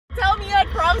you had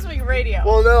problems with your radio.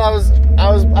 Well, no,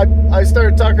 I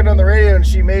started talking on the radio, and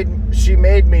she made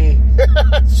me.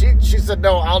 she said,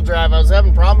 "No, I'll drive." I was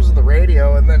having problems with the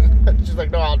radio, and then she's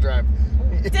like, "No, I'll drive."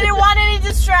 Didn't want any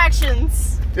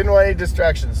distractions. Didn't want any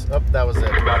distractions. Oh, that was it.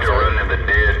 About to run in the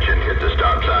ditch and hit the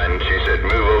stop sign. She said,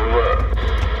 "Move over."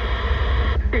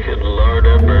 Good Lord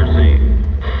have mercy.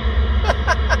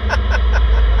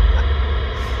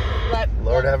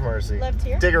 Lord have mercy. Left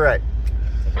here? Take a right.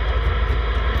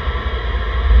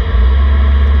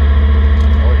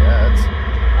 Oh, yeah,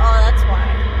 that's why.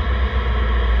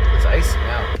 it's icy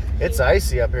now. It's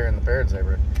icy up here in the Parents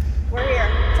neighborhood. We're here.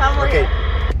 Tell them we're here.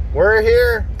 We're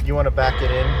here. You want to back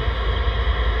it in?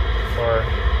 Or,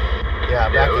 yeah,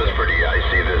 back it was pretty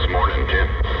icy this morning, Jim.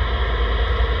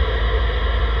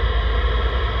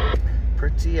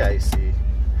 Pretty icy.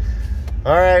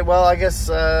 All right, well, I guess,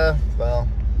 I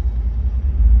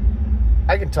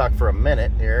can talk for a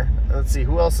minute here. Let's see,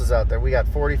 who else is out there? We got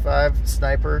 45,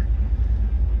 Sniper,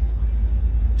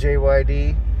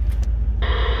 JYD.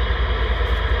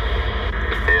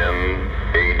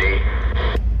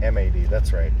 MAD,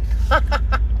 that's right. How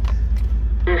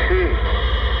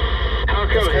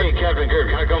come, hey, Captain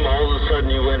Kirk, how come all of a sudden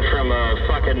you went from a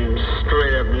fucking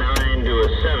straight up 9 to a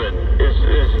 7? Is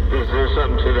there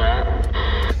something to that?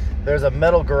 There's a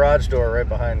metal garage door right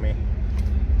behind me.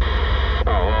 Oh,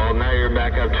 well, now you're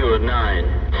back up to a 9.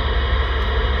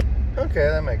 Okay,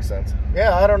 that makes sense.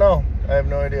 Yeah, I don't know. I have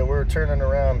no idea. We're turning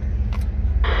around.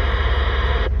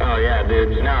 Oh yeah,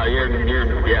 dude. No,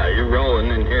 you're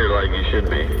rolling in here like you should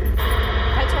be.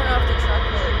 I turn off the truck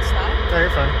and stop. No,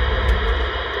 you're fine.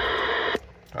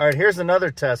 All right, here's another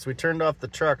test. We turned off the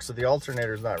truck, so the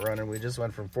alternator's not running. We just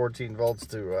went from 14 volts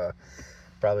to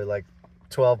probably like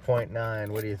 12.9.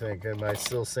 What do you think? Am I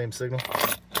still same signal?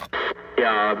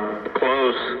 Yeah,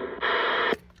 close.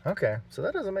 Okay, so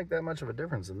that doesn't make that much of a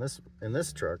difference in this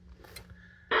truck.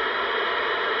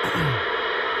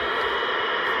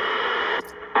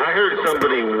 I heard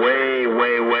somebody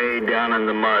way down in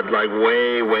the mud, like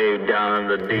way down in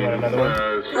the deep.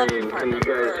 Can you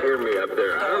guys hear me up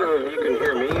there? I don't know if you can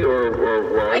hear me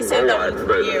or I said that one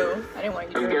for you. I didn't want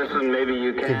you to I'm hear guessing maybe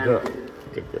you can.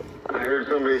 Good girl. I heard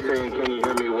somebody saying, "Can you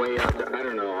hear me way out there?" I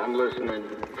don't know. I'm listening.